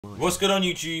What's good on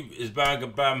YouTube? It's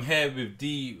Bandwagonbam here with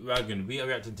Bandwagon. We are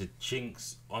reacting to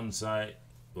Chinx on site,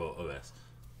 well, OS.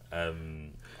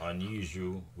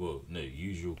 Unusual, well, no,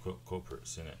 usual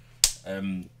culprits,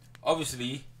 innit?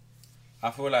 Obviously, I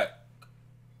feel like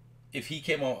if he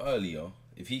came out earlier,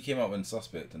 if he came out when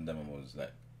Suspect and them was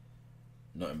like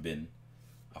not in bin,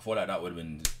 I feel like that would have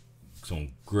been some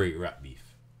great rap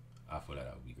beef. I feel like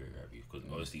that would be great rap beef because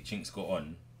obviously Chinx got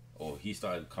on, or he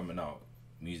started coming out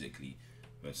musically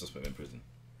when Suspect in prison.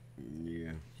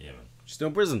 Yeah. Yeah, man. Still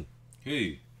in prison?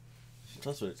 Who?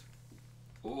 Suspect.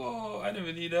 Oh, I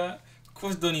never knew that. Of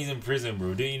course Donnie's in prison,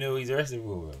 bro. Don't you know he's arrested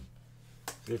for, bro?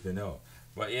 Flipping hell.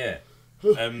 But yeah.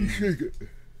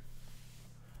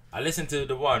 I listened to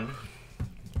the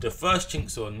first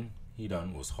Chinx one he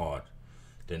done was hard.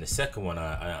 Then the second one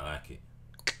I don't like it.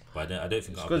 But I don't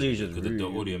think I because the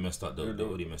audio messed up. The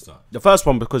audio messed up. The first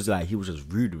one because like he was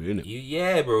just rude, innit?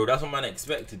 Yeah, bro. That's what man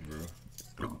expected, bro.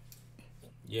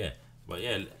 Yeah, but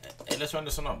yeah, hey, let's run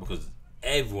this one up because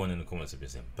everyone in the comments have been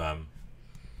saying, "Bam,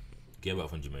 get back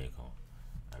from Jamaica."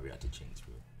 I react to Chinx,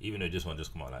 bro. Even though this one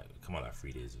just come out like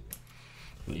 3 days ago.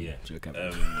 But yeah,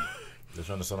 let's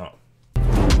run this one up.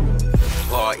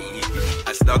 Party,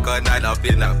 I stuck a night up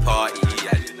in that party.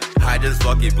 I just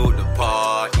fucking built the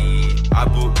party. I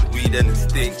bought the weed and the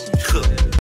stink.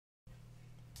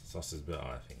 Sus is better,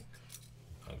 I think.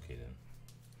 Okay then.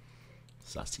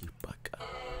 Sassy baka.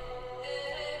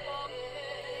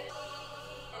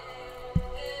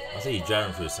 I say you're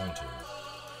driving through a cemetery.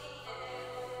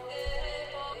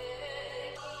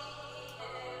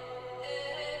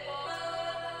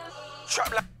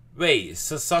 Wait,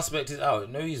 so Suspect is out?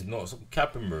 No, he's not. Stop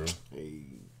capping, bro. Hey.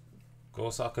 Go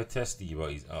suck a testy,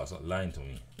 but he's out. Stop lying to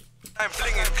me. I'm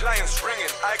blinging, clients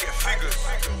ringing, I get figures.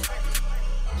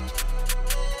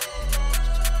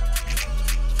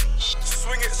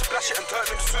 Swing it, splash it, and turn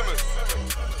them swimmers.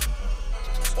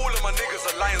 All of my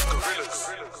niggas are lions, gorillas.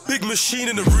 Big machine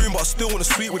in the room, but I still wanna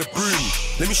sweep with a broom.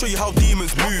 Let me show you how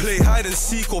demons move. Play hide and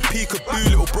seek or peekaboo.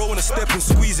 Little bro wanna step and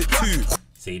squeeze it too.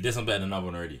 See, this one better than another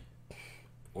one already.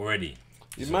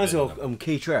 It reminds me of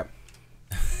K-Trap.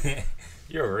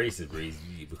 You're a racist, bro.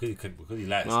 Because he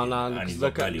likes and he's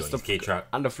got value on his K-Trap.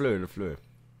 And the flow.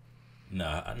 No.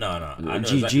 I know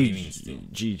exactly what you mean still.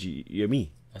 GG, you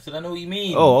me? I said I know what you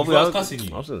mean. Oh, I was cussing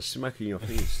you. I was gonna smack you in your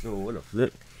face. No, what a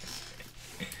flip.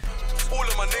 All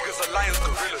of my niggas are lions,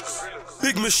 gorillas.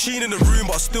 Big machine in the room,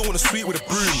 but I still wanna sweep with a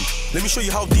broom. Let me show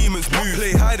you how demons move.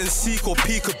 Play hide and seek or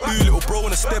peekaboo. Little bro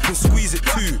wanna step and squeeze it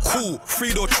too. Cool,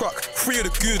 3-door truck, 3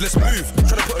 of the goons, let's move.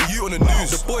 Tryna put a U on the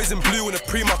news. The boys in blue in the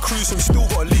pre-my crew, so we still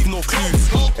gotta leave no clues.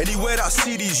 Anywhere that I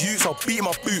see these youths, I'll beat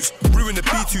my boots. Ruin the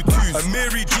B22s. A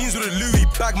Mary jeans with a Louis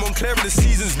bag, Montclair in the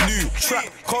season's new.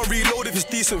 Trap, can't reload if it's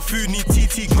decent food. Need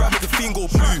TT, grab make the thing go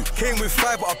blue. Came with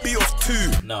 5, but I beat off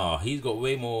 2. No, he's got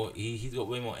way more. He's got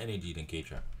way more energy than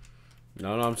K-Trap.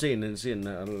 No, I'm saying that.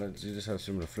 I don't like, you just have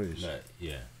similar flows. Like,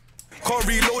 yeah. Can't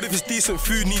reload if it's decent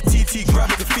food. Need TT, grab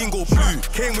make the thing go blue.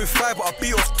 Came with 5, but I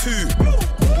beat off 2.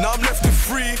 Now I'm left with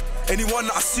 3. Anyone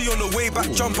that I see on the way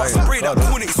back, jump out, spray that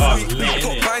corn, it's sweet.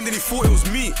 Got blind and he thought it was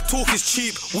me. Talk is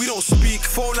cheap, we don't speak.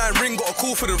 Phone line ring, got a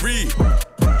call for the re.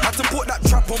 Had to put that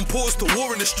trap on pause, the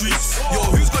war in the streets. Yo,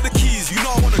 who's got the keys? You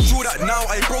know I wanna draw that now.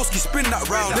 Hey, broski, spin that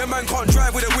round. Them man can't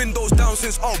drive with the windows down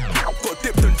since got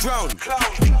dipped and drowned.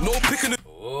 No picking the.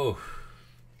 Oh.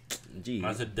 Gee.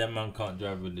 I said them man can't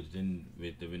drive with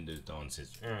the windows down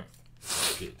since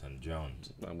dipped and drowned.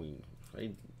 I mean,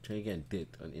 I try getting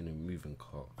dipped in a moving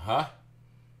car. Huh?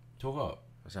 Talk up.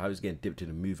 I said how he's getting dipped in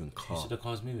a moving car. He said the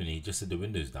car's moving. He just said the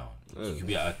windows down. You could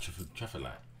be at a traffic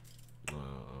light.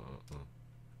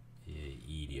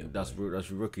 Yeah, idiot. That's a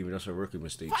rookie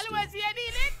mistake.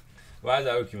 Why is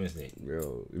that a rookie mistake?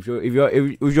 Bro, if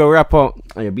you're a rapper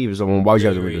and you're beefing someone, why would you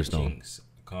have the windows down?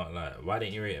 Can't lie. Why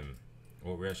didn't you rate him?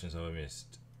 What reactions have I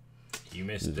missed? You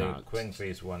missed the Quang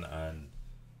Face one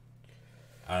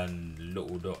and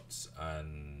Little Dots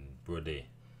and Brode.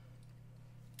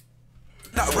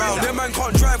 That round, them man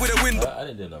can't drive with a window. I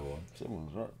didn't do that one.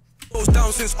 Someone's right. Goes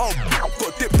down since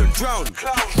got dipped and drowned.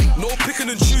 No picking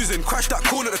and choosing, crash that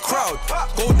corner of the crowd.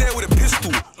 Go there with a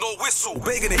pistol, no whistle,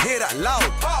 begging to hear that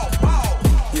loud.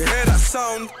 You hear that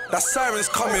sound? That siren's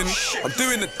coming. I'm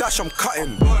doing the dash, I'm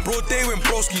cutting. Bro, day when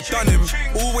broski done him.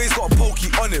 Always got a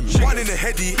pokey on him. One in the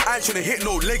heady, I ain't tryna hit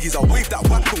no leggies. I wave that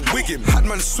whack and wig him. Had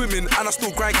man swimming, and I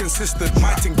still grind consistent.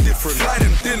 My thing different. Fly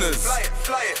them dinners.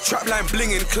 Trap line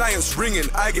blinging, clients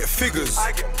ringing. I get figures.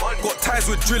 Got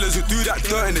ties with drillers who do that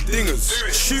dirt in the dingers.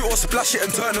 Shoot or splash it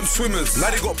and turn them swimmers.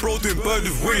 Now they got bro doing bird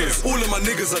with wingers. All of my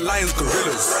niggas are lions,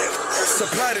 gorillas.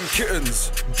 Supply them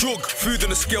kittens. Jug, food on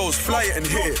the scales, fly it and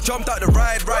hit hit it. Jumped out the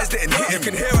ride, rised it and hit him. You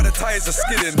can hear how the tires are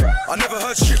skidding. I never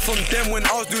heard shit from them when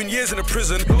I was doing years in the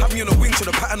prison. Had me on a wing to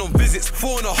the pattern on visits.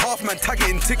 4.5 man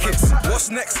targeting tickets. What's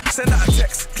next? Send out a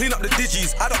text. Clean up the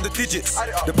digis, add up the digits.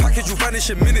 The package will vanish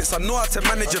in minutes. I know how to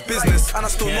manage a business, and I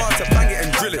still know how to bang it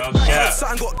and drill it. I heard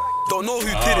something got. Don't know who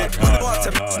did it. I know how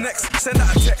to what's next. Send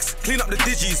out a text. Clean up the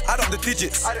digis, add up the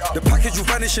digits. The package will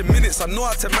vanish in minutes. I know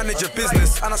how to manage a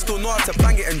business, and I still know how to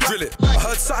bang it and drill it. I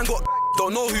heard something got.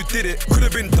 Don't know who did it. Could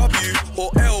have been W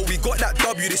or L. We got that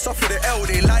W. They suffer the L.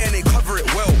 They lie and they cover it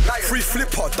well. Free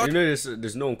flipper. You know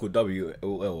there's no one called W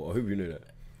or L. I hope you know that.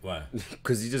 Why?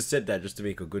 Because he just said that just to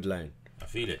make a good line. I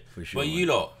feel it. For sure. But you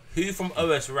lot, who from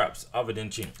OS raps other than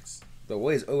Chinx? But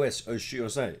what is OS? Oh, shoot on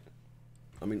site.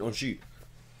 I mean on shoot.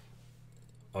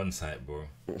 On site, bro.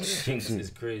 Chinx is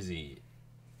crazy.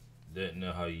 Don't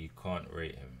know how you can't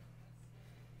rate him.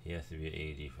 He has to be an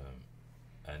AD fam.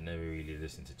 I never really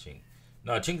listened to Chinx.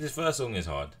 No, Chinx's first song is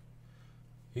hard.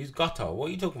 Who's Gutter? What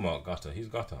are you talking about, Gutter? Who's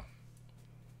Gutter?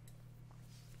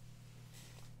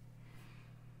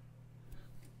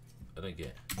 I don't get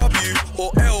it. W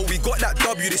or L, we got that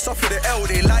W, they suffer the L,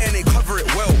 they lie and they cover it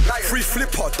well. Free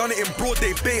flipper, done it in broad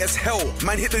day, bait as hell.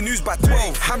 Man hit the news by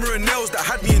 12. Hammer and nails that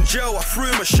had me in jail, I threw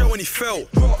him a shell and he fell.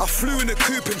 I flew in the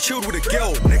coupe and chilled with a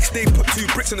girl. Next day put 2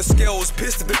 bricks on the scales,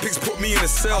 pissed if the pigs put me in a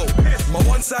cell. My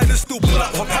one side is still pull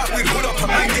up, hop out with hood up,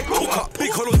 I get cook up.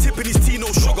 Big hollow tip in his tea, no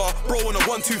sugar. Bro on a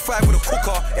 125 with a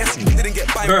cooker, S didn't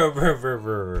get banged.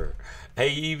 Bro. Hey,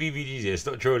 you BBGs,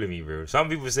 stop trolling me, bro. Some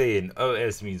people saying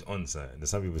OS means on side, and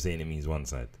some people saying it means one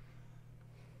side.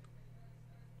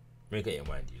 Make up your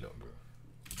mind, you lot, bro.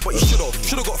 But he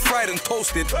should've got fried and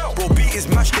toasted. Bro, beat his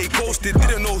match, they ghosted.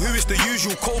 Didn't know who is the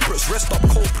usual culprits. Rest up,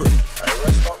 culprit. Hey,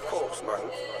 rest up, culprits, man.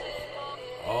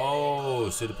 Oh,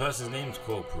 so the person's name's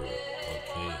Culprit.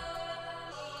 Okay.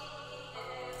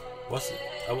 What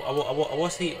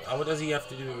does he have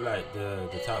to do with like the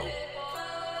title?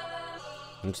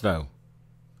 What's that?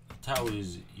 Title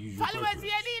is usual culprit.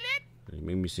 It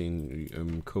made me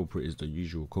saying culprit is the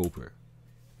usual culprit.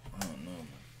 I don't know, man.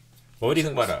 But what do you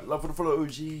think about that? Love for the follow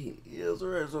OG. Yeah, it's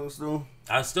alright song still.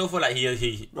 I still feel like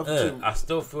I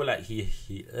still feel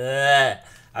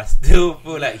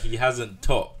like he hasn't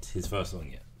topped his first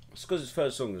song yet. It's because his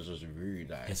first song was just really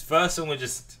like. His first song was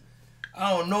just,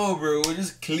 I don't know, bro. We're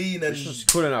just clean and just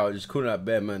calling out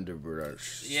bad man, bro.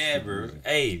 Yeah, bro.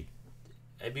 Hey,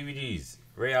 BBDs.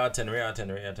 Rate out of 10. Rate out of 10.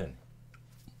 Rate out of 10.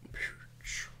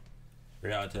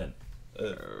 Rate out of 10.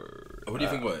 What do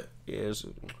you think about it? Yeah, it's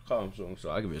a calm song,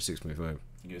 so I give it a 6.5.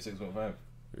 You give it 6.5?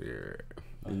 Yeah.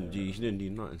 He didn't do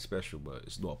nothing special, but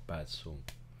it's not a bad song.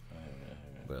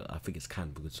 But I think it's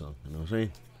kind of a good song. You know what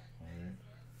I'm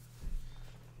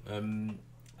saying?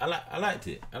 I liked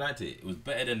it. It was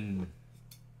better than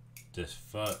the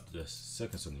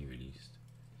second song he released.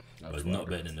 But it's not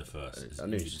better than the first. I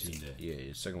know yeah,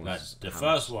 the second one. Like the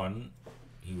first one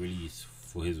he released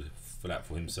for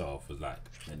himself was like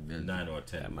a 9 or a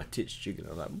 10. Yeah, my tits chicken. I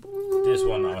was like, this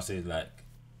one I'll say is like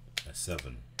a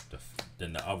 7.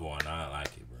 Then the other one I don't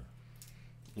like it, bro.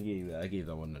 I gave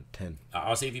that one a 10.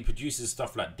 I'll say if he produces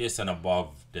stuff like this and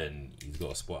above, then he's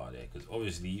got a spot out there. Because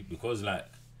obviously, because like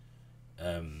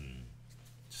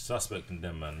Suspect and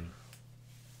them man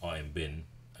are in bin,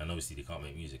 and obviously they can't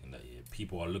make music in that year.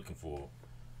 People are looking for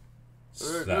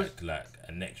like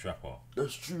a next rapper.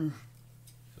 That's true.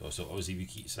 So obviously if you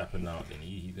keep slapping out, then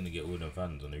he's gonna get all them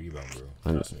fans on the rebound,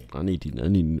 bro. Trust me. I need.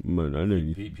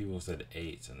 People said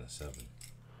 8 and a 7.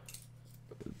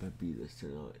 That beat that's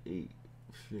 10 out 8.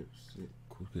 Flip.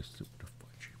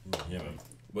 Yeah, man.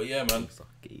 But yeah, man.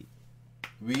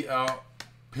 We out.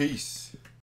 Peace.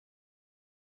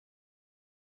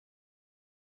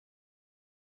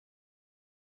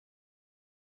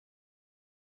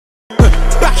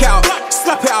 Back out,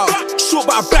 slap it out, short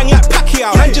but I bang like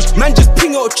Pacquiao. Man just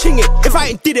ping it or ching it. If I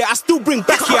ain't did it, I still bring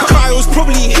back out. Kyle's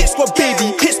probably hit squad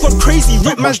baby, hit squad crazy,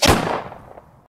 rip man's.